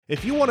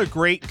If you want a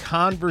great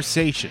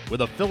conversation with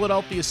a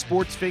Philadelphia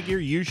sports figure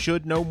you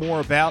should know more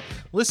about,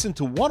 listen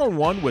to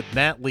One-on-One with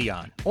Matt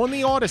Leon on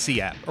the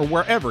Odyssey app or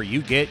wherever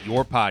you get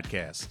your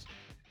podcasts.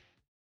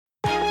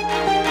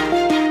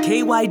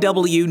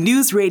 KYW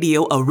News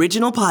Radio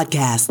original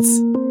podcasts.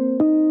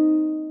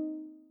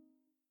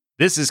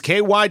 This is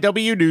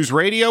KYW News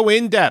Radio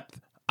In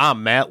Depth.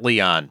 I'm Matt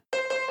Leon.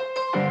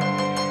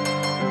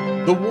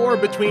 The war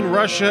between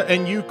Russia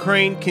and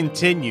Ukraine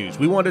continues.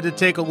 We wanted to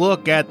take a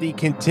look at the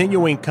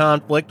continuing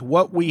conflict,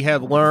 what we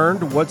have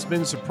learned, what's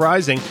been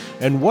surprising,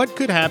 and what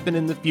could happen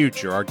in the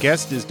future. Our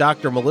guest is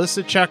Dr.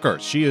 Melissa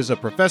Checkers. She is a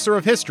professor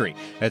of history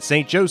at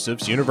St.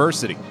 Joseph's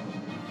University.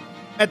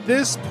 At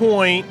this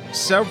point,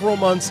 several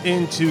months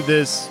into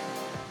this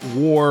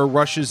war,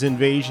 Russia's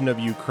invasion of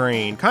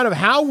Ukraine, kind of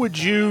how would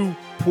you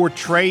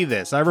portray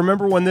this? I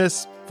remember when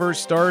this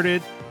first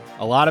started,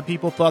 a lot of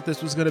people thought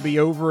this was going to be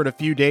over in a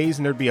few days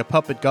and there'd be a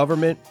puppet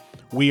government.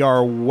 We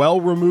are well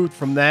removed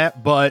from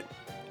that, but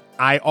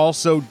I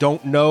also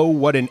don't know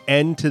what an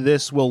end to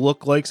this will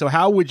look like. So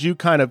how would you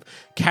kind of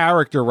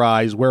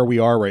characterize where we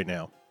are right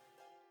now?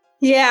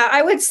 Yeah,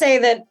 I would say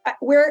that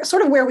we're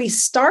sort of where we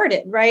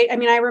started, right? I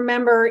mean, I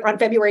remember on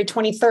February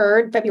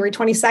 23rd, February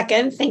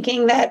 22nd,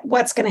 thinking that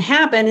what's going to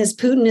happen is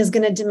Putin is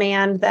going to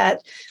demand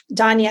that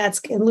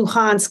Donetsk and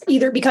Luhansk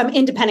either become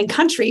independent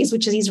countries,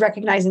 which is he's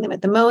recognizing them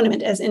at the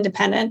moment as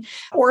independent,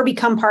 or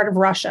become part of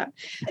Russia.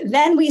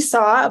 Then we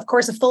saw, of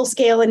course, a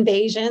full-scale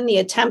invasion, the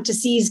attempt to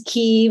seize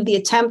Kyiv, the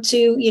attempt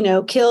to,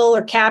 kill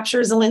or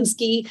capture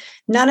Zelensky.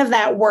 None of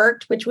that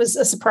worked, which was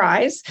a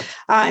surprise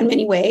in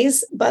many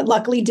ways, but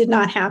luckily did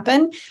not happen.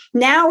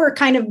 Now we're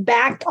kind of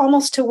back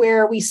almost to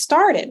where we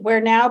started,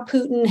 where now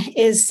Putin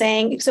is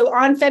saying, so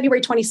on February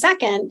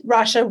 22nd,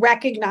 Russia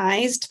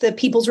recognized the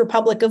People's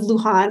Republic of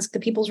Luhansk, the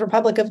People's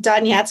Republic of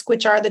Donetsk,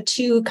 which are the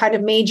two kind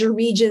of major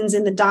regions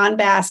in the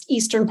Donbass,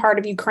 eastern part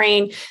of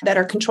Ukraine that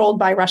are controlled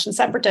by Russian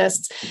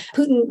separatists.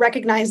 Putin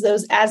recognized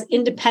those as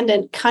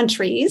independent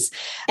countries.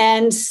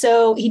 And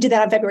so he did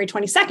that on February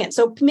 22nd.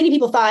 So many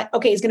people thought,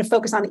 okay, he's going to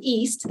focus on the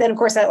east. Then, of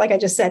course, like I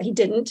just said, he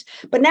didn't.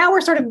 But now we're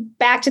sort of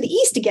back to the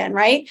east again,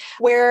 right?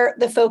 Where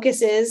the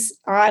focus is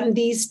on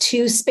these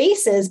two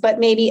spaces, but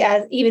maybe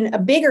as even a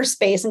bigger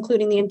space,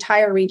 including the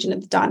entire region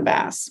of the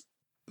Donbass.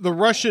 The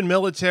Russian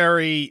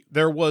military,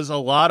 there was a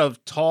lot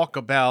of talk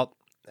about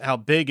how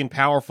big and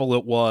powerful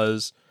it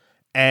was,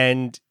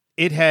 and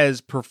it has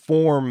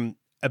performed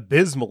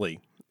abysmally,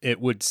 it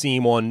would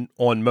seem,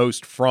 on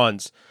most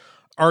fronts.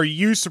 Are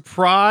you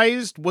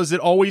surprised? Was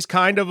it always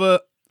kind of a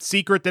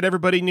secret that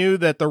everybody knew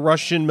that the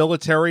Russian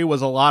military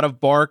was a lot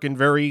of bark and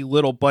very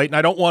little bite? And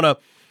I don't want to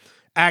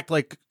act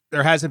like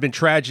there hasn't been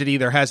tragedy,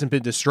 there hasn't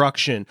been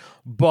destruction,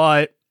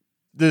 but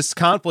this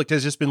conflict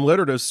has just been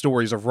littered of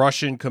stories of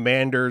Russian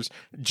commanders,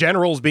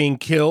 generals being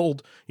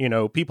killed,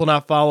 people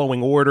not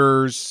following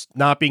orders,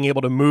 not being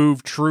able to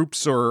move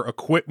troops or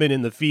equipment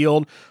in the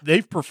field.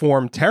 They've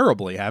performed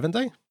terribly, haven't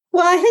they?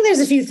 Well, I think there's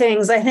a few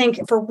things. I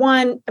think, for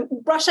one,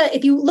 Russia,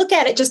 if you look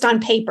at it just on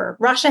paper,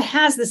 Russia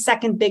has the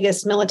second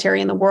biggest military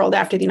in the world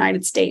after the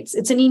United States.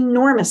 It's an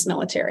enormous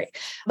military.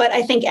 But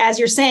I think, as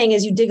you're saying,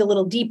 as you dig a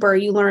little deeper,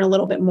 you learn a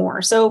little bit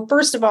more. So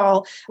first of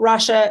all,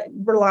 Russia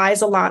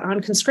relies a lot on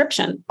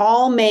conscription.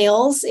 All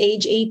males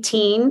age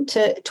 18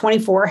 to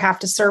 24 have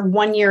to serve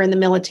 1 year in the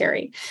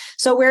military.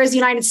 So whereas the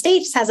United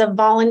States has a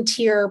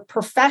volunteer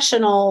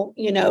professional,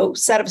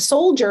 set of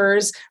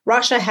soldiers,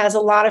 Russia has a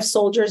lot of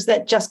soldiers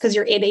that just because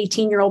you're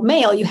 18-year-old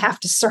male, you have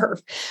to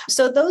serve.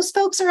 So those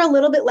folks are a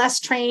little bit less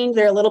trained.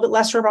 They're a little bit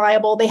less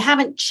reliable. They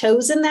haven't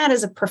chosen that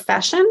as a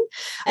profession.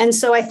 And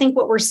so I think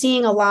what we're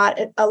seeing a lot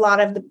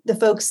of the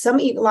folks,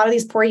 a lot of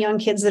these poor young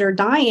kids that are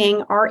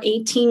dying are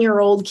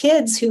 18-year-old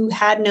kids who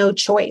had no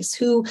choice,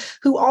 who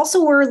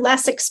also were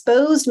less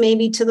exposed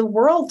maybe to the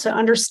world to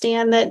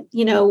understand that,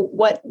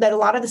 that a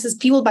lot of this is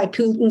fueled by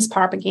Putin's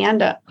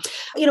propaganda.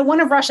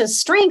 One of Russia's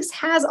strengths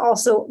has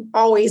also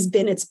always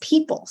been its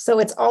people. So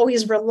it's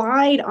always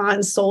relied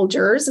on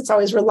soldiers. It's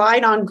always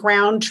relied on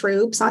ground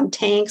troops, on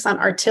tanks, on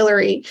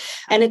artillery.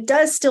 And it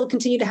does still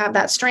continue to have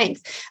that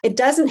strength. It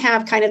doesn't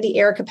have kind of the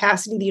air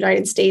capacity the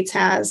United States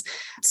has.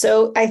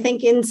 So I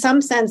think in some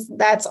sense,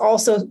 that's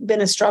also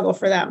been a struggle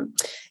for them.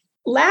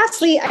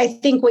 Lastly, I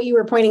think what you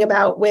were pointing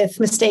about with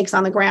mistakes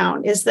on the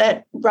ground is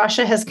that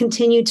Russia has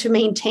continued to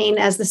maintain,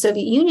 as the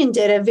Soviet Union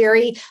did, a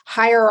very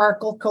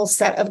hierarchical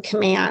set of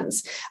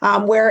commands.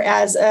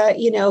 Whereas,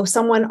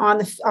 someone on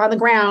the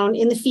ground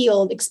in the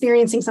field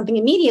experiencing something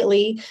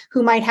immediately,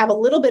 who might have a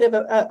little bit of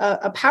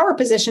a power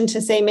position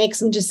to say make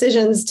some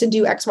decisions to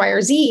do X, Y,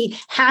 or Z,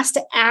 has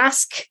to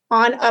ask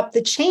on up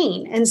the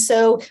chain. And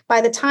so by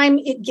the time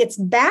it gets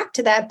back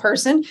to that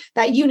person,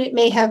 that unit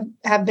may have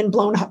been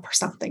blown up or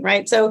something,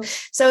 right? So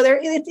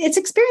it's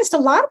experienced a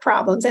lot of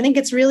problems. I think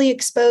it's really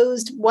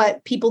exposed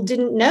what people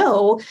didn't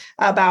know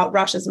about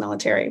Russia's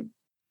military.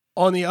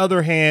 On the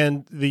other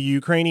hand, the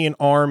Ukrainian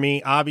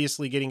army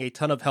obviously getting a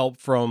ton of help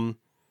from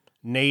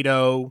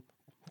NATO,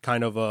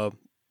 kind of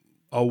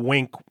a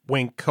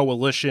wink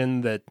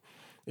coalition that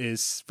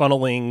is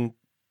funneling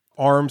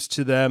arms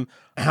to them.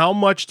 How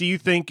much do you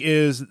think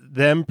is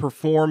them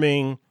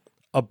performing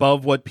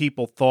above what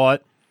people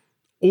thought?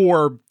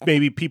 Or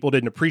maybe people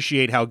didn't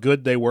appreciate how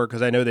good they were,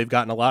 because I know they've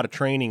gotten a lot of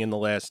training in the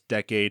last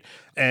decade.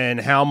 And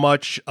how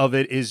much of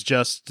it is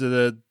just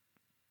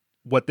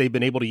what they've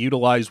been able to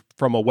utilize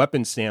from a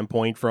weapon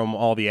standpoint from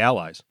all the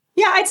allies?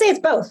 Yeah, I'd say it's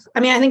both.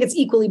 I mean, I think it's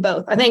equally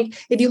both. I think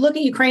if you look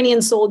at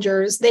Ukrainian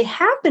soldiers, they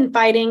have been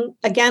fighting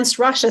against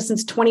Russia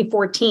since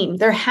 2014.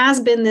 There has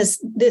been this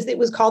it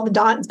was called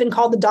it's been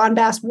called the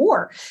Donbass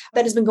War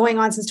that has been going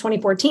on since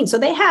 2014. So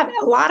they have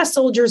a lot of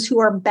soldiers who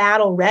are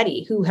battle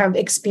ready, who have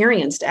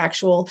experienced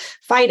actual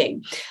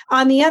fighting.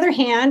 On the other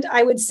hand,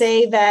 I would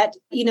say that,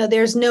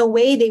 there's no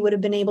way they would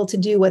have been able to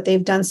do what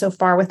they've done so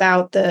far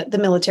without the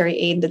military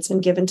aid that's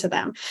been given to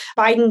them.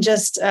 Biden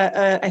just,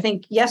 I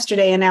think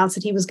yesterday announced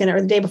that he was going to,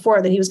 or the day before,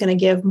 that he was going to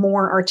give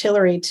more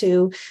artillery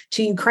to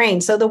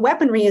Ukraine. So the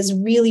weaponry is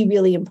really,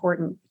 really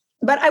important.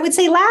 But I would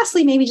say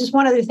lastly, maybe just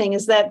one other thing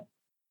is that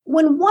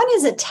when one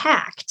is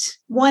attacked,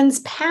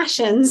 one's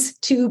passions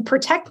to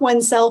protect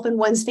oneself and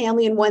one's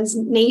family and one's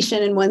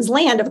nation and one's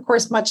land, of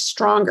course, much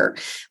stronger.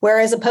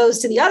 Whereas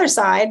opposed to the other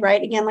side,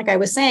 right? Again, like I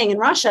was saying, in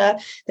Russia,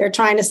 they're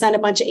trying to send a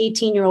bunch of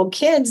 18-year-old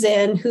kids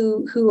in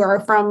who are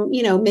from,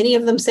 many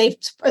of them safe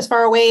as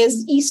far away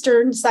as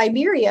Eastern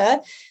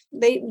Siberia.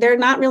 They're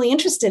not really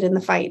interested in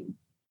the fight.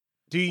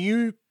 Do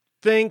you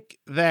think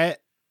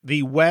that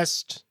the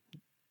West,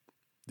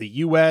 the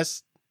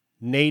U.S.,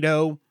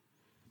 NATO,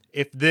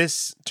 if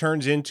this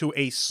turns into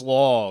a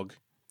slog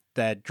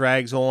that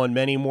drags on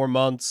many more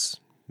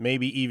months,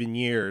 maybe even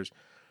years,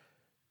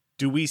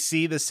 do we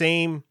see the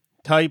same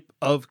type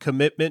of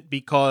commitment?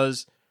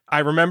 Because I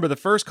remember the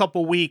first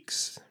couple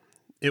weeks,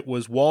 it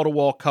was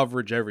wall-to-wall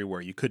coverage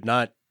everywhere. You could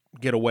not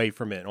get away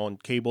from it on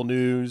cable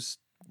news,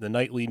 the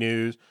nightly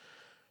news.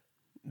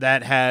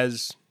 That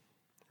has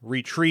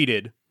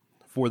retreated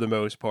for the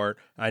most part.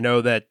 I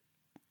know that,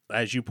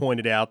 as you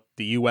pointed out,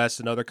 the U.S.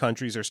 and other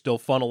countries are still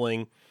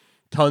funneling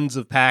tons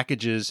of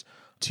packages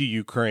to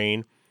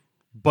Ukraine.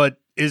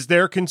 But is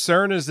there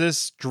concern as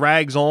this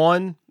drags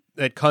on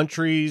that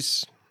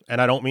countries,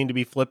 and I don't mean to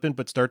be flippant,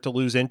 but start to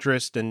lose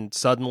interest and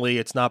suddenly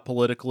it's not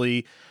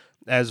politically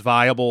as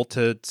viable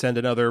to send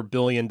another $1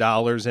 billion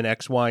in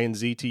X, Y, and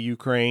Z to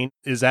Ukraine?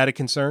 Is that a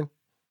concern?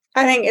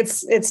 I think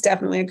it's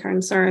definitely a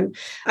concern.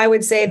 I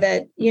would say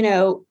that,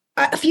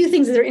 a few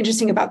things that are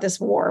interesting about this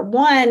war.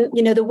 One,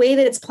 the way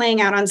that it's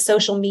playing out on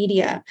social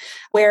media,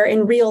 where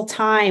in real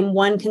time,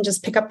 one can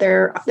just pick up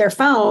their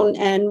phone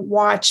and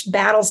watch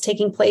battles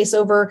taking place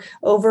over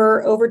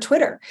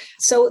Twitter.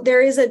 So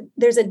there's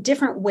a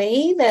different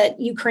way that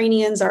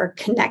Ukrainians are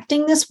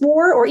connecting this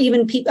war, or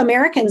even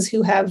Americans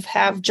who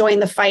have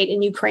joined the fight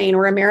in Ukraine,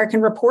 or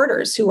American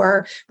reporters who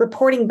are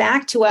reporting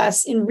back to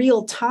us in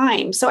real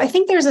time. So I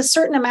think there's a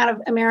certain amount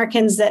of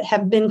Americans that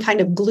have been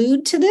kind of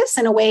glued to this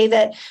in a way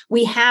that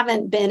we haven't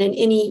been in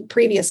any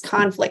previous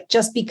conflict,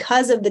 just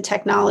because of the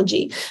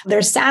technology.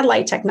 There's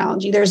satellite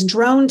technology, there's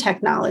drone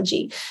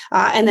technology,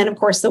 and then of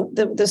course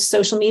the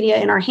social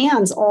media in our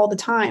hands all the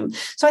time.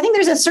 So I think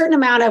there's a certain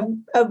amount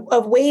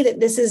of way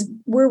that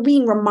we're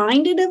being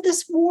reminded of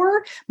this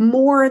war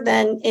more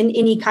than in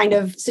any kind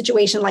of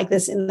situation like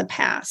this in the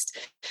past.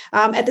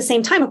 At the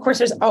same time, of course,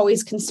 there's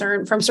always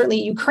concern from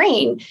certainly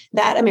Ukraine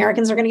that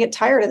Americans are going to get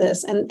tired of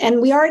this.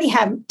 And we already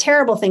have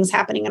terrible things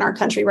happening in our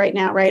country right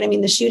now, right? I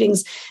mean, the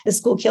shootings, the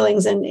school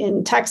killings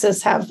in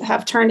Texas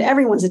have turned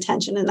everyone's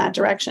attention in that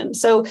direction.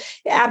 So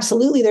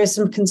absolutely, there's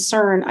some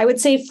concern. I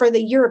would say for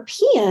the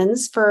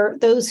Europeans, for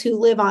those who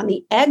live on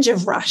the edge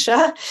of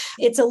Russia,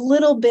 it's a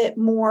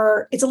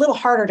little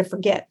harder to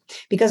forget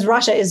because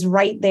Russia is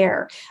right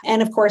there.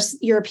 And of course,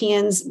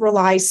 Europeans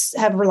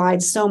have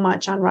relied so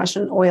much on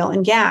Russian oil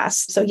and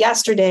gas. So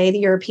yesterday, the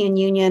European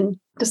Union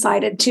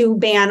decided to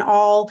ban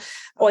all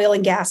oil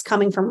and gas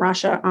coming from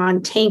Russia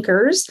on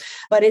tankers,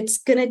 but it's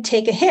going to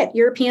take a hit.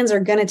 Europeans are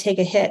going to take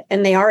a hit,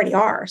 and they already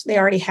are. They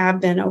already have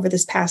been over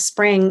this past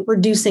spring,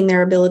 reducing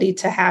their ability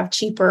to have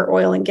cheaper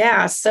oil and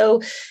gas.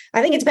 So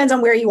I think it depends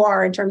on where you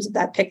are in terms of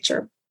that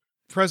picture.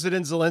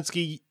 President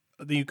Zelensky,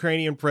 the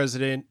Ukrainian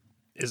president,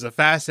 is a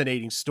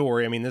fascinating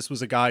story. I mean, this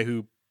was a guy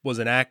who was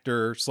an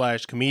actor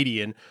 /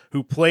 comedian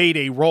who played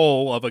a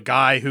role of a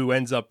guy who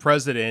ends up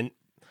president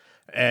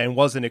and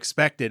wasn't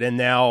expected, and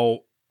now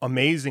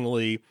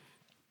amazingly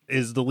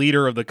is the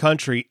leader of the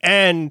country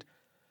and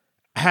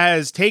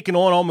has taken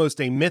on almost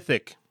a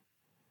mythic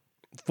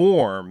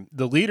form.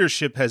 The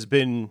leadership has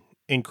been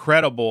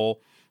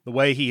incredible. The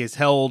way he has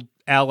held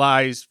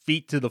allies'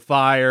 feet to the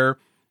fire,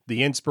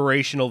 the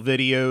inspirational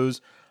videos.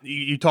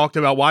 You talked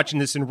about watching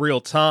this in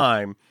real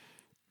time.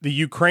 The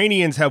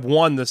Ukrainians have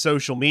won the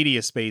social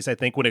media space, I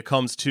think, when it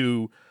comes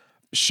to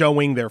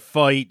showing their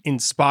fight,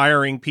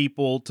 inspiring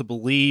people to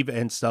believe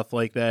and stuff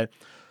like that.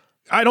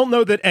 I don't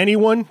know that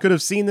anyone could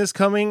have seen this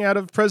coming out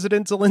of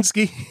President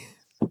Zelensky.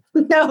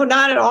 No,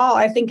 not at all.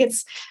 I think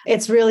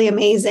it's really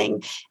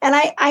amazing. And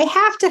I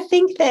have to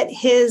think that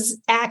his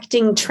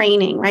acting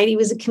training, right? He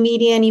was a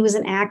comedian, he was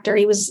an actor,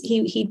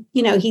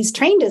 he's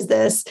trained as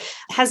this,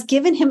 has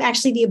given him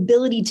actually the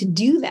ability to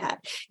do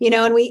that.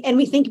 And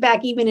we think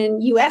back even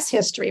in US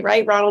history,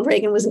 right? Ronald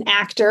Reagan was an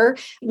actor.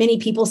 Many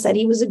people said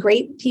he was a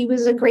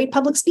great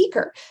public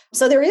speaker.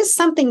 So there is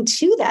something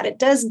to that. It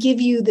does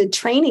give you the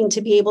training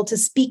to be able to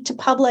speak to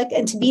public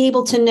and to be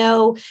able to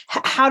know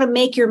how to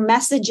make your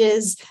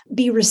messages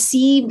be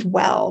received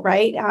well,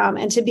 right?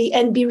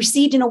 And be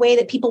received in a way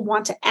that people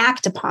want to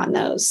act upon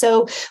those.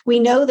 So we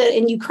know that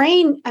in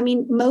Ukraine,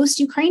 most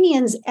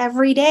Ukrainians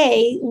every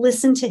day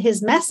listen to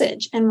his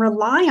message and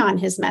rely on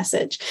his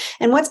message.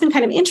 And what's been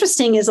kind of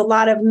interesting is a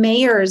lot of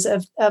mayors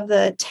of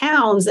the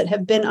towns that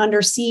have been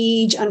under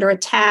siege, under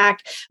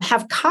attack,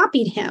 have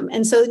copied him.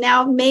 And so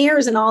now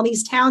mayors in all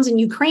these towns in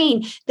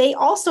Ukraine, they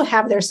also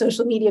have their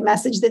social media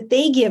message that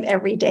they give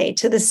every day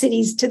to the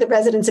cities, to the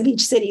residents of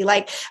each city.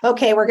 Like,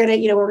 okay, we're going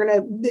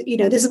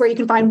to, this is where you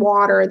can find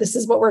water. This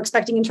is what we're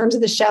expecting in terms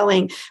of the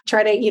shelling.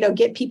 Try to,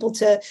 get people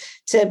to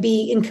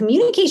be in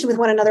communication with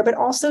one another, but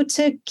also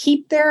to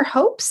keep their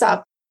hopes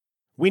up.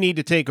 We need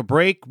to take a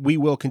break. We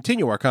will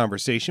continue our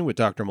conversation with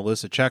Dr.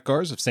 Melissa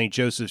Checkars of St.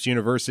 Joseph's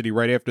University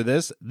right after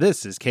this.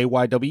 This is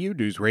KYW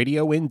News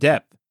Radio In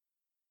Depth.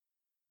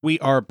 We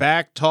are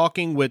back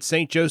talking with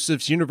St.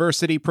 Joseph's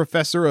University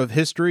Professor of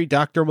History,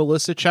 Dr.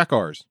 Melissa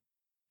Checkars.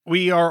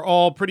 We are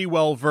all pretty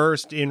well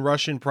versed in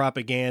Russian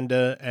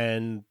propaganda,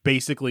 and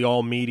basically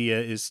all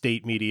media is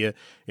state media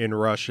in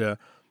Russia.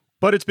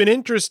 But it's been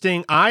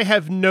interesting. I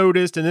have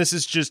noticed, and this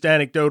is just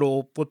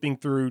anecdotal, flipping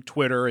through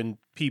Twitter and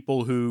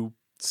people who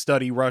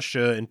study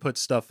Russia and put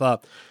stuff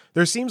up,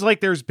 there seems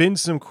like there's been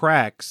some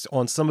cracks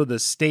on some of the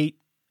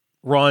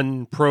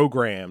state-run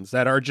programs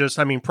that are just,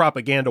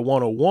 propaganda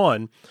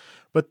 101,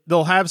 but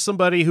they'll have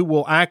somebody who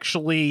will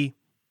actually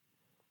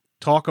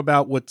talk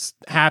about what's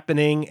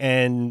happening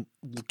and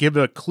give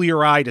a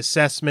clear-eyed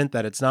assessment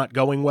that it's not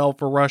going well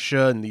for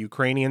Russia and the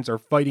Ukrainians are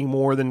fighting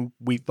more than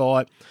we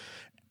thought.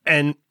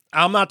 And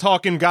I'm not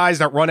talking guys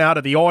that run out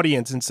of the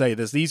audience and say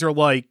this. These are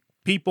like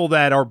people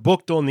that are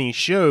booked on these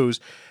shows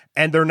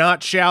and they're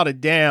not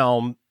shouted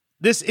down.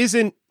 This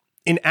isn't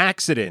an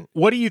accident.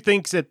 What do you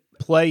think's at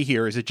play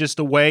here? Is it just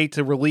a way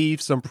to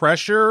relieve some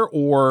pressure,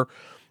 or,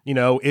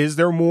 is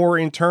there more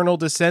internal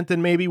dissent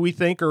than maybe we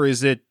think, or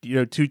is it,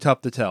 too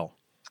tough to tell?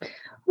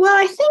 Well,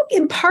 I think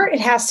in part it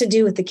has to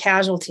do with the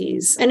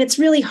casualties, and it's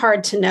really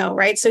hard to know,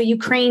 right? So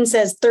Ukraine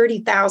says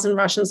 30,000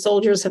 Russian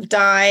soldiers have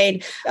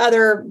died.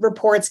 Other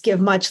reports give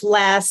much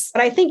less.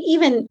 But I think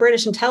even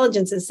British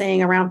intelligence is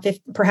saying around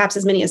perhaps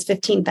as many as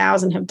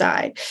 15,000 have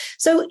died.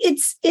 So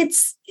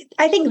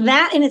I think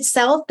that in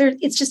itself,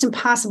 it's just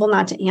impossible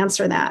not to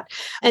answer that.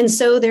 And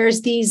so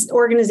there's these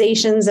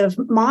organizations of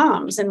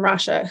moms in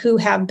Russia who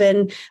have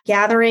been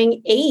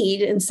gathering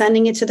aid and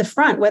sending it to the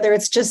front, whether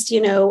it's just,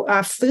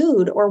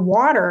 food or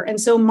water. And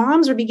so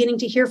moms are beginning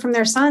to hear from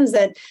their sons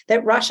that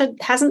Russia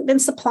hasn't been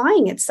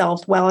supplying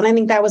itself well. And I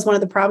think that was one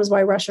of the problems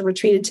why Russia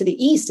retreated to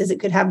the east, is it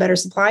could have better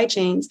supply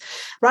chains.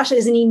 Russia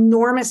is an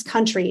enormous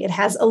country. It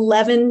has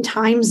 11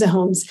 time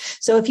zones.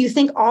 So if you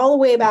think all the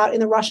way about in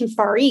the Russian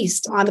Far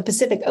East on the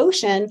Pacific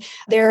Ocean,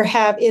 there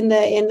have in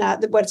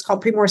what's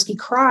called Primorsky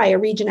Krai, a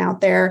region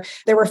out there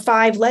were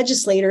 5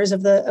 legislators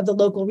of the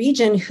local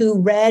region who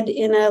read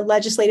in a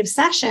legislative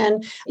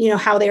session,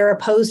 how they are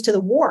opposed to the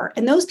war.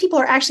 And those people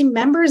are actually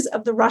members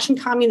of the Russian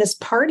Communist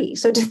Party.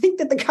 So to think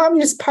that the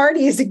Communist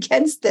Party is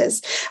against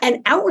this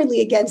and outwardly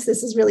against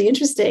this is really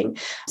interesting.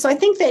 So I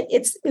think that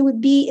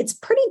it's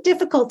pretty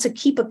difficult to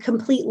keep a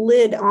complete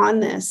lid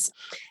on this.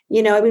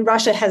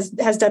 Russia has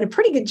done a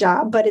pretty good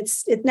job, but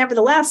it's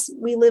nevertheless,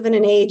 we live in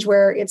an age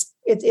where it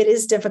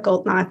is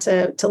difficult not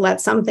to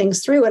let some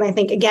things through. And I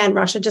think, again,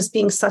 Russia just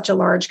being such a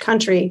large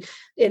country,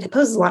 it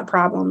poses a lot of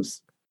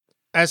problems.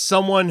 As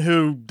someone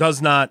who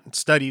does not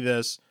study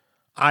this,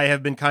 I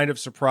have been kind of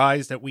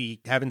surprised that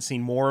we haven't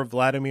seen more of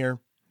Vladimir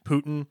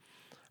Putin.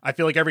 I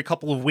feel like every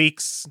couple of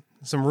weeks,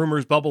 some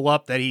rumors bubble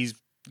up that he's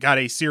got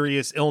a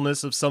serious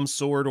illness of some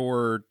sort,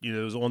 or,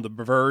 is on the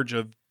verge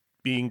of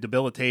being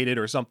debilitated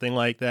or something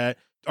like that.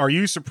 Are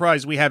you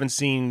surprised we haven't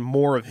seen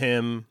more of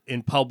him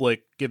in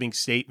public giving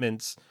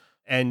statements?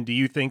 And do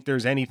you think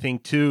there's anything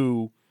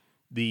to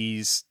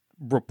these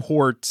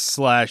reports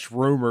 /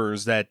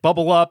 rumors that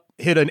bubble up,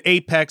 hit an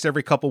apex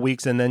every couple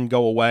weeks, and then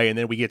go away, and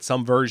then we get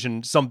some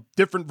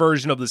different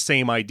version of the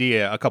same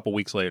idea a couple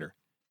weeks later?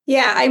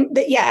 Yeah,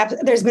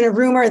 there's been a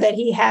rumor that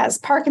he has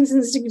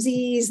Parkinson's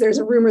disease. There's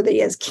a rumor that he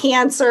has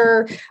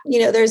cancer.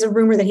 There's a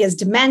rumor that he has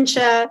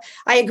dementia.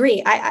 I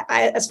agree.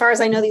 I as far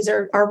as I know, these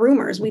are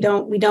rumors. We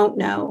don't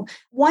know.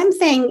 One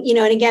thing,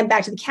 and again,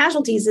 back to the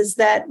casualties, is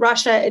that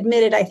Russia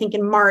admitted, I think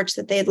in March,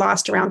 that they had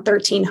lost around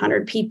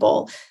 1,300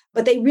 people.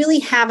 But they really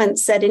haven't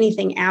said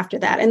anything after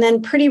that. And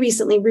then pretty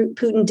recently,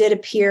 Putin did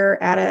appear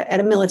at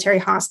a military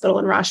hospital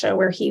in Russia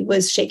where he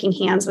was shaking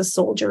hands with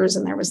soldiers,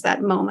 and there was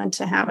that moment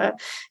to have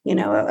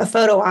a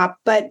photo op.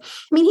 But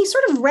I mean, he's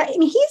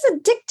a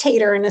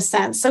dictator in a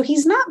sense, so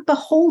he's not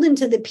beholden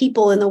to the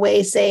people in the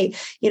way, say,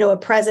 a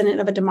president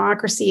of a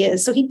democracy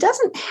is. So he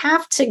doesn't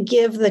have to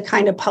give the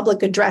kind of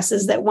public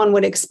addresses that one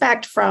would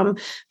expect from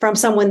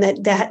someone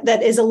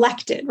that is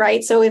elected,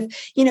 right? So if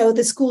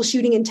the school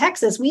shooting in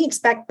Texas, we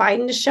expect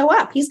Biden to show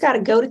up. He's got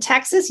to go to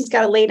Texas. He's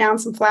got to lay down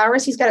some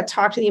flowers. He's got to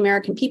talk to the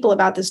American people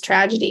about this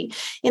tragedy.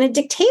 In a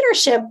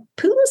dictatorship,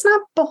 Putin's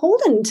not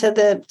beholden to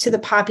the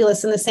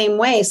populace in the same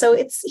way. So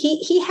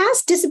he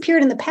has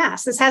disappeared in the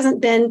past.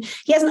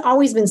 He hasn't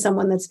always been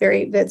someone that's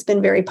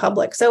been very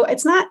public. So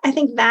it's not, I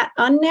think, that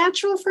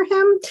unnatural for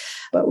him,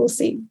 but we'll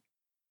see.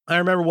 I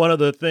remember one of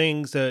the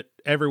things that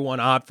everyone,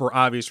 for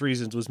obvious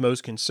reasons, was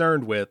most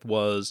concerned with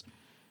was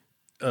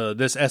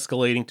this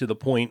escalating to the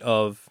point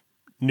of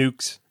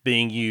nukes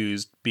being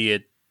used, be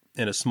it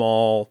in a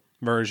small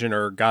version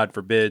or, God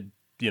forbid,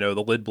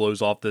 the lid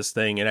blows off this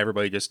thing and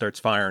everybody just starts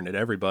firing at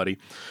everybody.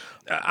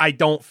 I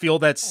don't feel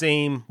that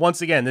same,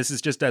 once again, this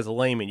is just as a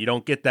layman, you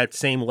don't get that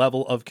same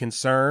level of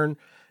concern.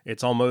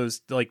 It's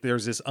almost like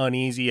there's this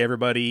uneasy,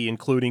 everybody,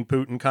 including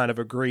Putin, kind of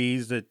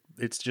agrees that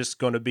it's just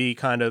going to be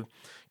kind of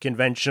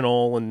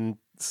conventional and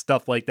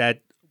stuff like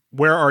that.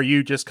 Where are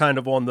you just kind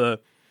of on the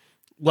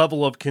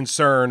level of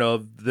concern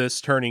of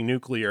this turning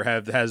nuclear?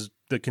 Has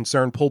the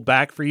concern pulled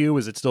back for you?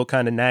 Is it still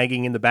kind of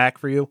nagging in the back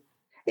for you?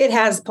 It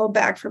has pulled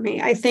back for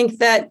me. I think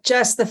that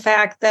just the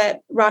fact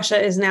that Russia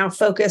is now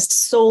focused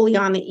solely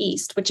on the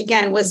East, which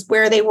again was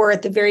where they were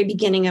at the very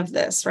beginning of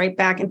this, right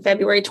back in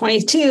February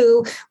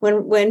 22,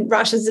 when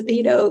Russia's,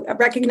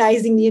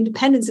 recognizing the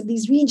independence of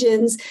these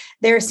regions,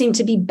 there seemed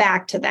to be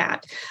back to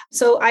that.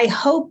 So I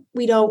hope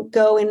we don't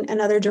go in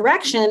another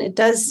direction. It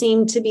does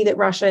seem to be that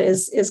Russia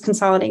is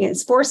consolidating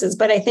its forces,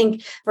 but I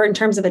think in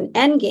terms of an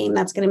end game,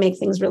 that's going to make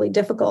things really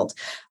difficult.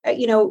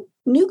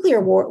 Nuclear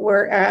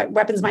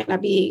weapons might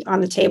not be on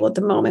the table at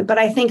the moment, but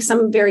I think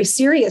some very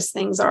serious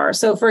things are.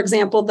 So, for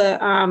example, the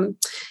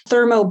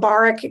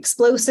thermobaric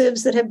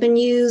explosives that have been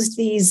used,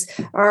 these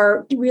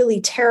are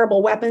really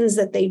terrible weapons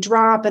that they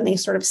drop and they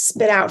sort of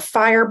spit out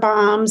fire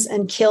bombs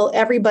and kill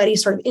everybody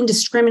sort of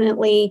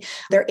indiscriminately.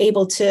 They're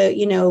able to,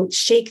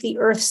 shake the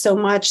earth so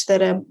much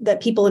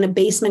that people in a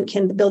basement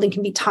the building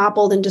can be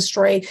toppled and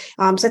destroyed.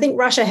 So I think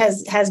Russia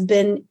has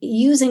been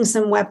using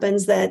some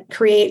weapons that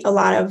create a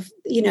lot of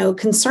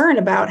concern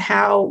about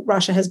how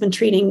Russia has been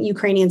treating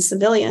Ukrainian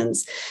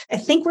civilians. I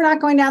think we're not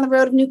going down the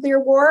road of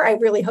nuclear war. I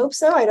really hope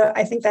so.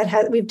 I think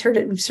that we've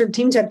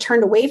seemed to have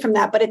turned away from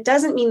that, but it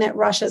doesn't mean that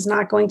Russia is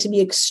not going to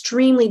be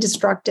extremely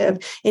destructive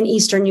in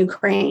eastern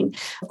Ukraine.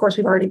 Of course,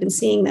 we've already been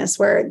seeing this,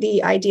 where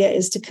the idea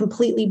is to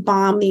completely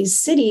bomb these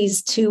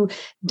cities to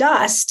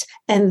dust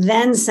and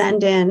then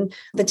send in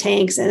the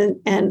tanks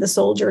and the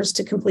soldiers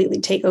to completely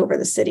take over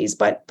the cities.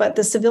 But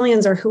the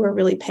civilians are who are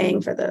really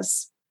paying for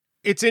this.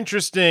 It's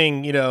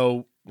interesting,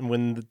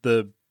 when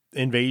the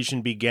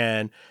invasion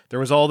began, there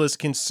was all this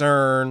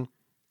concern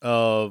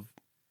of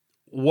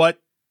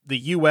what the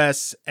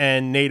U.S.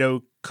 and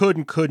NATO could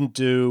and couldn't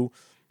do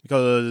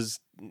because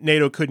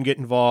NATO couldn't get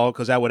involved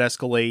because that would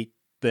escalate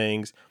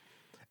things.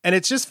 And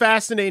it's just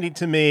fascinating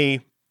to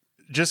me,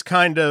 just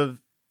kind of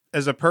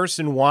as a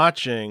person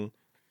watching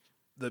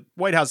the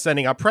White House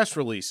sending out press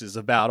releases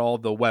about all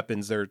the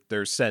weapons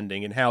they're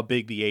sending and how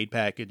big the aid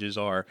packages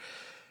are.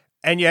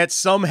 And yet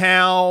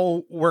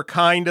somehow we're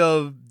kind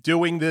of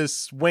doing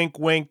this wink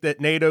that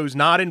NATO's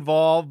not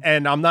involved.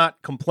 And I'm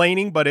not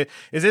complaining, but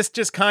is this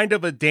just kind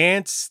of a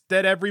dance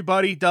that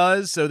everybody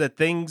does so that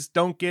things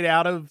don't get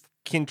out of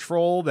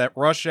control, that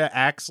Russia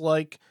acts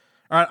like,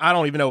 I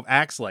don't even know if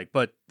acts like,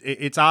 but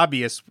it's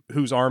obvious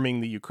who's arming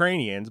the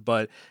Ukrainians,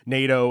 but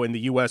NATO and the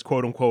U.S.,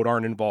 quote unquote,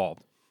 aren't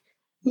involved.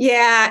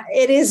 Yeah,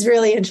 it is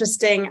really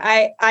interesting.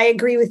 I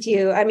agree with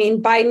you. I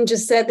mean, Biden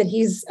just said that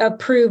he's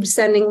approved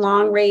sending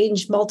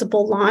long-range,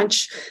 multiple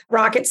launch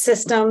rocket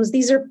systems.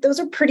 Those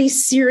are pretty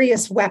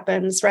serious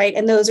weapons, right?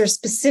 And those are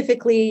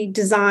specifically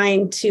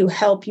designed to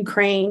help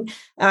Ukraine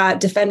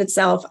defend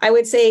itself. I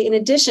would say, in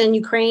addition,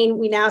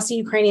 we now see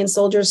Ukrainian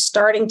soldiers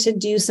starting to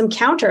do some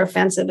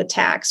counteroffensive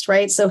attacks,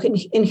 right? So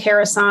in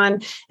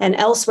Kherson and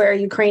elsewhere,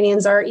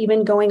 Ukrainians are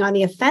even going on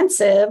the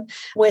offensive,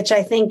 which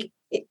I think,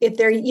 if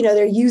they're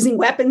using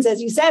weapons,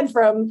 as you said,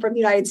 from the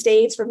United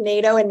States, from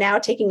NATO, and now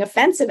taking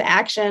offensive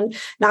action,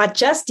 not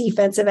just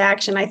defensive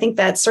action, I think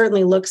that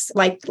certainly looks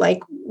like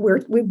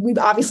we've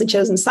obviously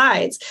chosen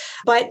sides.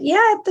 But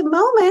yeah, at the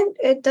moment,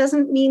 it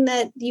doesn't mean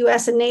that the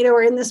U.S. and NATO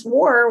are in this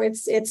war.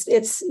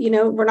 It's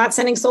we're not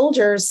sending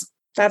soldiers.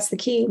 That's the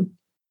key.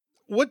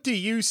 What do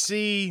you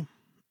see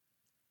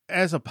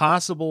as a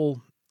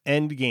possible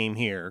end game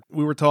here?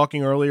 We were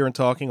talking earlier and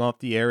talking off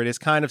the air. It has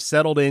kind of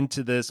settled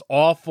into this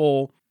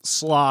awful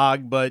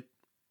slog, but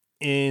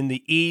in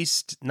the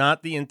East,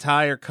 not the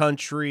entire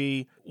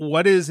country.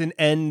 What is an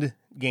end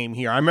game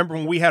here? I remember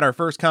when we had our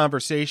first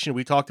conversation,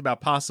 we talked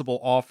about possible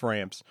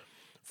off-ramps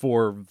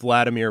for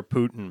Vladimir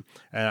Putin.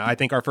 I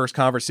think our first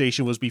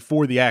conversation was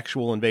before the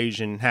actual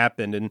invasion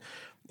happened, and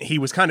he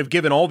was kind of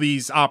given all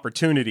these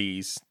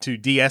opportunities to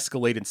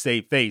de-escalate and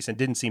save face and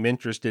didn't seem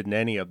interested in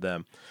any of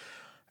them.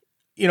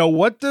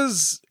 What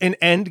does an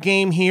end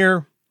game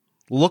here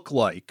look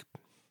like?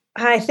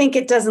 I think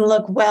it doesn't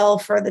look well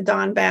for the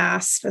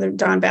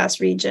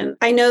Donbass region.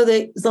 I know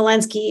that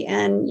Zelensky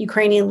and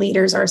Ukrainian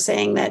leaders are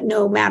saying that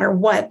no matter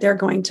what, they're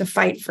going to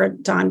fight for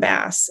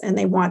Donbass, and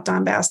they want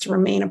Donbass to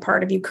remain a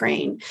part of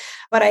Ukraine.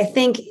 But I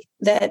think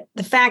that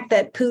the fact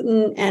that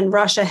Putin and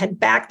Russia had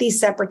backed these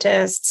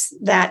separatists,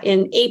 that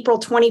in April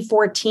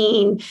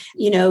 2014,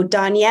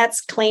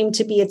 Donetsk claimed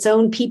to be its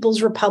own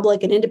people's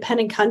republic, an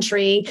independent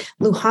country.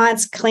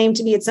 Luhansk claimed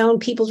to be its own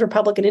people's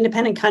republic, an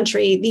independent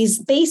country. These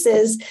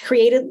bases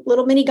created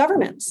little mini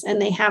governments, and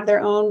they have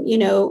their own,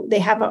 they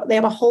have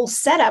a whole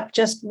setup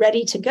just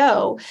ready to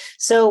go.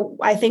 So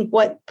I think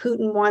what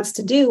Putin wants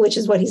to do, which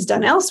is what he's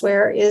done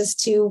elsewhere, is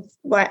to,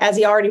 as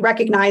he already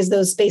recognized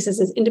those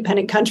spaces as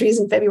independent countries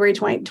in February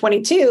 2022,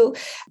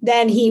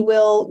 then he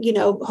will,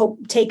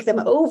 take them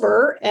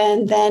over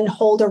and then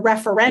hold a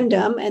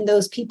referendum, and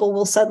those people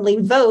will suddenly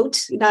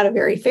vote, not a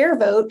very fair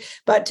vote,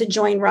 but to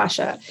join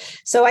Russia.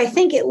 So I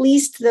think at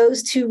least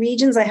those two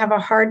regions, I have a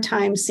hard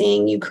time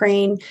seeing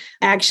Ukraine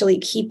actually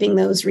keeping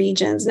those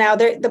regions. Now,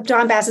 the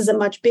Donbass is a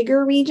much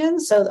bigger region,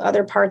 so the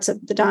other parts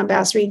of the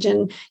Donbass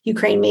region,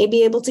 Ukraine may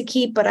be able to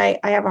keep, but I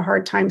have a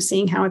hard time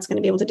seeing how it's going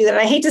to be able to do that.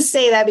 I hate to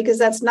say that because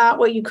that's not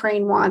what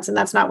Ukraine wants, and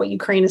that's not what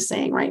Ukraine is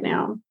saying right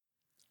now.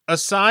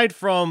 Aside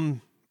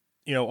from,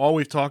 all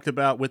we've talked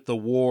about with the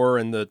war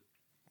and the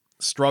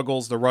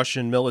struggles the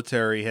Russian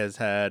military has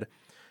had,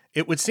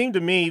 it would seem to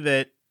me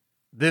that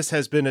this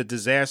has been a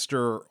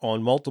disaster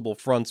on multiple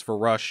fronts for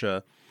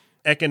Russia.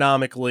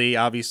 Economically,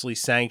 obviously,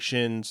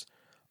 sanctions,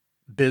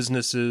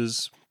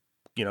 businesses,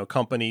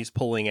 companies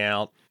pulling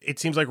out. It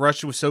seems like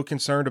Russia was so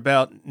concerned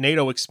about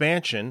NATO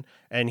expansion,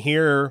 and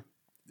here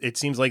it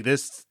seems like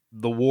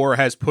the war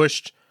has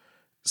pushed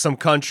some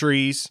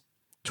countries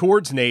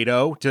towards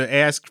NATO to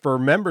ask for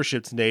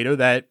membership to NATO.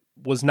 That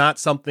was not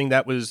something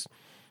that was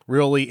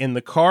really in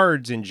the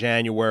cards in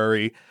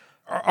January.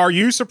 Are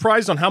you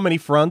surprised on how many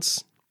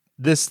fronts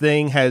this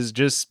thing has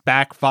just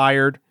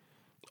backfired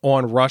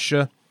on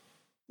Russia?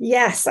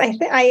 Yes, I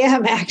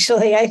am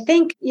actually. I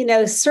think,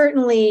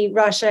 certainly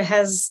Russia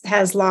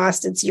has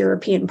lost its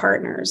European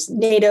partners.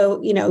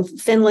 NATO,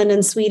 Finland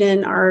and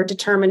Sweden are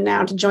determined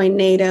now to join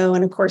NATO.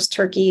 And of course,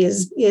 Turkey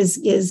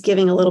is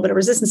giving a little bit of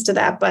resistance to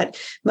that. But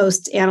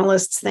most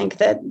analysts think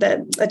that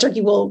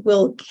Turkey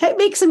will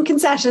make some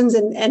concessions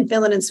and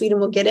Finland and Sweden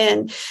will get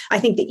in. I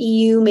think the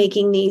EU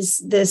making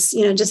this,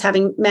 just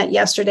having met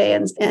yesterday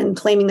and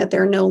claiming that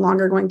they're no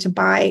longer going to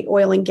buy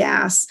oil and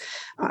gas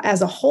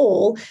as a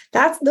whole,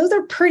 those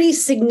are pretty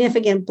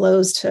significant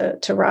blows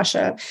to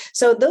Russia.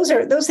 So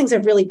those things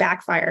have really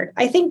backfired.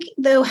 I think,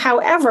 though,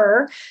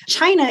 however,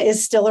 China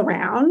is still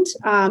around.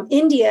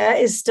 India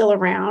is still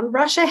around.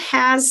 Russia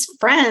has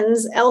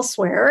friends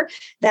elsewhere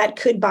that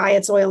could buy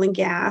its oil and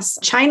gas.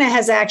 China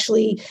has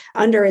actually,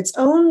 under its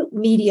own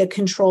media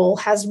control,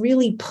 has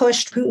really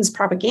pushed Putin's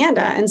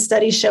propaganda. And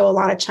studies show a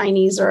lot of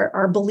Chinese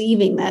are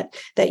believing that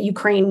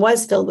Ukraine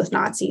was filled with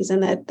Nazis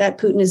and that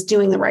Putin is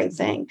doing the right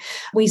thing.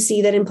 We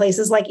see that in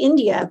places like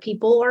India,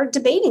 people are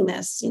debating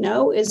this.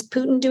 Is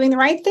Putin doing the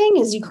right thing?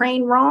 Is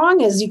Ukraine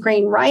wrong? Is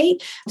Ukraine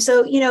right?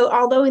 So,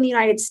 although in the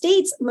United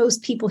States,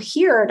 most people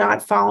here are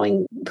not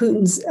following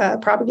Putin's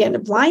propaganda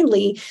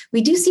blindly,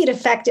 we do see it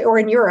effective, or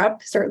in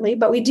Europe, certainly,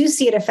 but we do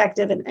see it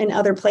effective in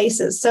other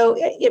places. So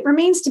it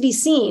remains to be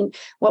seen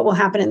what will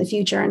happen in the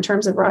future in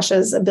terms of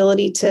Russia's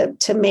ability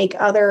to make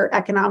other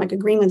economic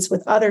agreements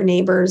with other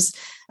neighbors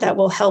that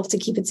will help to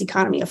keep its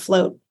economy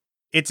afloat.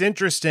 It's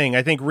interesting.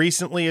 I think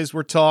recently, as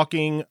we're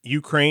talking,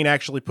 Ukraine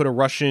actually put a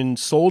Russian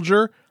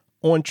soldier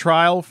on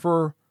trial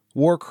for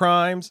war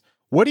crimes.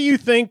 What do you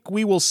think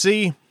we will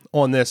see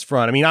on this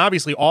front? I mean,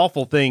 obviously,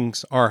 awful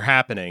things are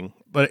happening,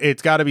 but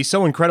it's got to be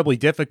so incredibly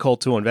difficult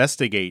to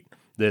investigate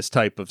this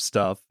type of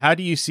stuff. How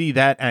do you see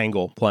that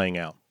angle playing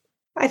out?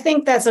 I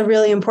think that's a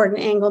really important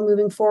angle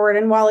moving forward.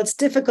 And while it's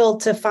difficult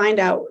to find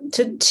out,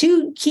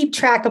 to keep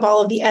track of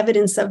all of the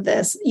evidence of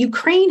this,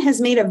 Ukraine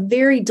has made a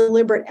very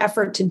deliberate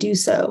effort to do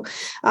so.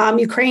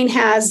 Ukraine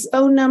has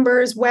phone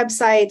numbers,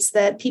 websites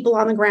that people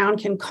on the ground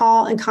can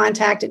call and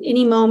contact at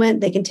any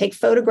moment. They can take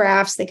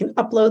photographs, they can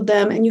upload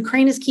them, and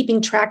Ukraine is keeping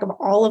track of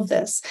all of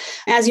this.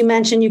 As you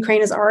mentioned,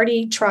 Ukraine has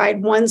already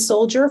tried one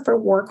soldier for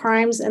war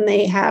crimes, and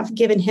they have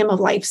given him a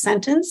life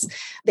sentence.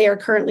 They are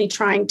currently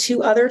trying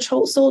 2 other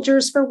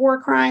soldiers for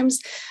war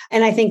crimes.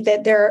 And I think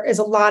that there is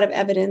a lot of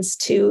evidence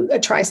to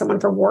try someone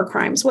for war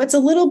crimes. What's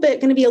going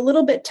to be a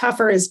little bit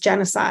tougher is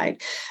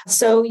genocide.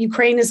 So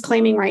Ukraine is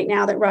claiming right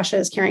now that Russia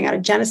is carrying out a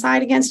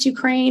genocide against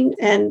Ukraine.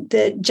 And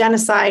the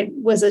genocide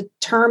was a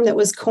term that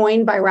was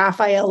coined by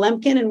Raphael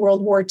Lemkin in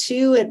World War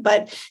II.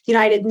 But the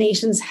United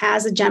Nations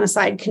has a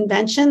genocide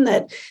convention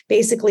that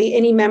basically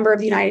any member of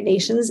the United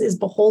Nations is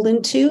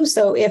beholden to.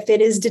 So if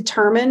it is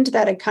determined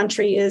that a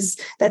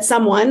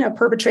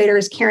perpetrator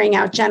is carrying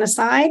out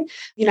genocide,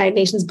 the United United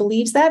Nations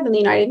believes that, then the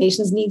United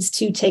Nations needs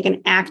to take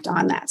an act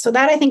on that. So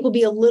that I think will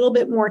be a little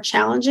bit more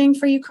challenging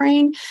for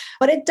Ukraine,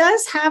 but it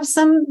does have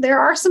there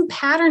are some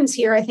patterns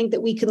here I think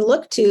that we can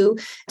look to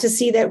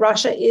see that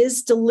Russia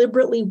is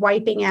deliberately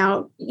wiping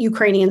out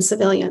Ukrainian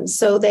civilians.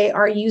 So they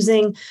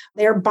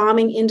are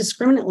bombing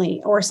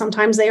indiscriminately, or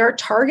sometimes they are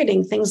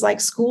targeting things like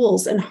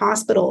schools and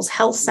hospitals,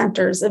 health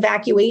centers,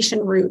 evacuation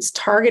routes,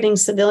 targeting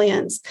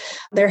civilians.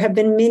 There have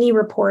been many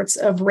reports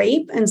of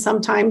rape, and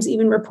sometimes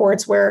even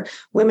reports where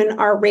women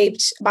are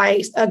raped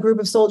by a group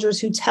of soldiers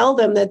who tell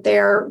them that they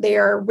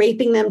are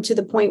raping them to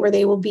the point where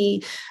they will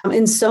be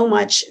in so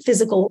much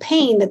physical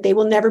pain that they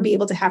will never be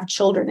able to have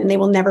children and they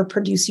will never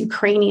produce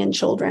Ukrainian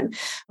children.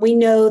 We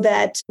know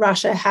that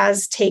Russia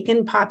has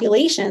taken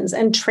populations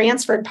and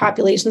transferred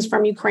populations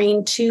from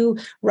Ukraine to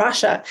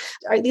Russia.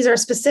 These are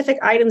specific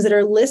items that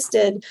are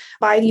listed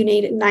by the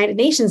United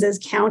Nations as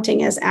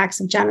counting as acts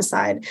of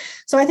genocide.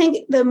 So I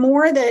think the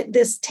more that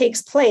this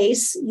takes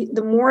place,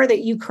 the more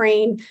that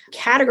Ukraine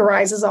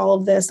categorizes all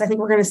of this, I think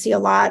we're going to see a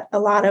lot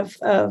of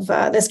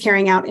this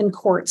carrying out in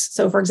courts.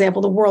 So, for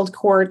example, the World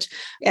Court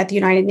at the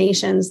United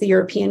Nations, the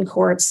European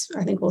courts,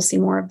 I think we'll see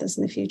more of this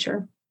in the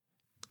future.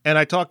 And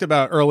I talked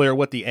about earlier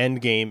what the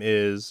end game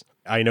is.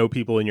 I know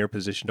people in your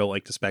position don't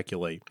like to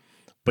speculate,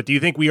 but do you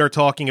think we are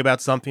talking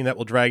about something that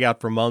will drag out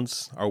for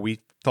months? Are we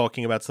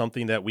talking about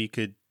something that we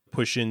could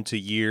push into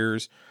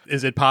years?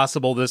 Is it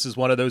possible this is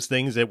one of those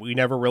things that we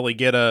never really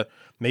get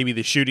maybe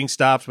the shooting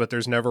stops, but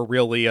there's never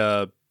really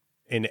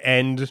an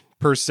end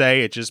per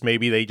se? It just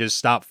maybe they just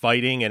stop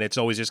fighting and it's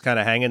always just kind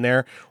of hanging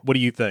there. What do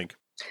you think?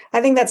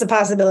 I think that's a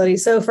possibility.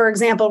 So, for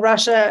example,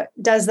 Russia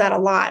does that a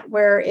lot,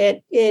 where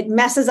it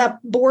messes up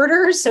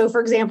borders. So,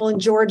 for example, in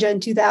Georgia in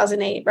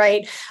 2008,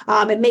 right,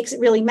 it makes it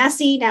really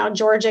messy. Now,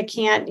 Georgia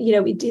can't,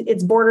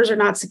 its borders are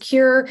not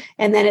secure,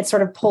 and then it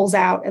sort of pulls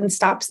out and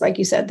stops, like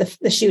you said,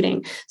 the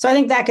shooting. So, I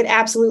think that could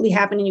absolutely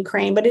happen in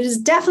Ukraine, but it is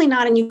definitely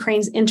not in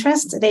Ukraine's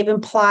interest. They've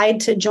implied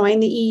to join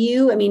the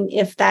EU. I mean,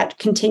 if that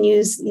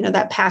continues,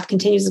 that path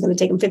continues, it's going to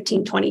take them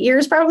 15, 20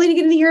 years probably to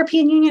get to the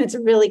European Union. It's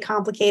a really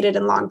complicated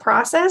and long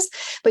process.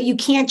 But you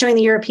can't join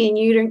the European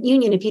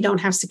Union if you don't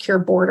have secure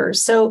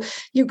borders. So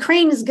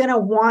Ukraine is going to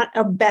want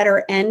a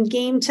better end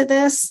game to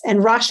this,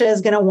 and Russia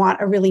is going to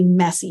want a really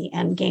messy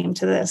end game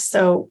to this.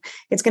 So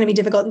it's going to be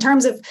difficult. In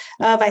terms of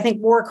I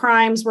think, war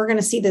crimes, we're going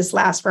to see this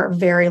last for a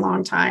very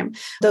long time.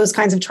 Those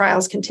kinds of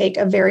trials can take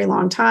a very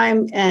long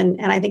time, and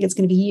I think it's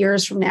going to be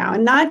years from now.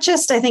 And not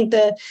just, I think,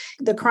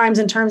 the crimes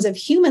in terms of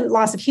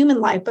loss of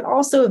human life, but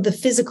also of the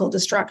physical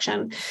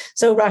destruction.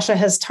 So Russia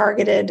has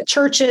targeted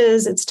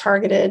churches, it's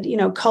targeted,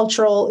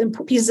 cultural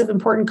pieces of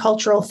important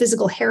cultural,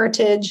 physical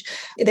heritage.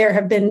 There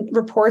have been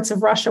reports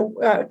of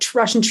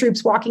Russian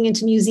troops walking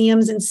into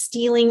museums and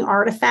stealing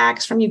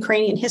artifacts from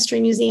Ukrainian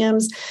history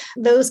museums.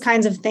 Those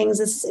kinds of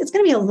things. It's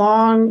going to be a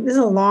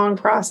long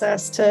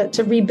process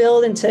to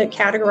rebuild and to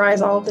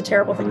categorize all of the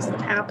terrible things that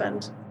have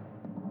happened.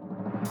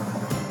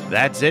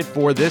 That's it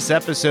for this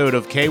episode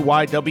of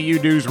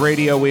KYW News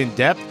Radio In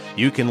Depth.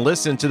 You can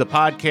listen to the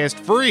podcast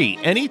free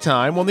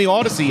anytime on the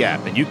Odyssey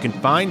app, and you can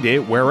find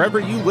it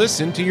wherever you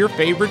listen to your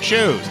favorite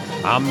shows.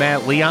 I'm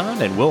Matt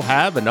Leon, and we'll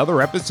have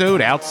another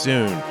episode out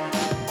soon.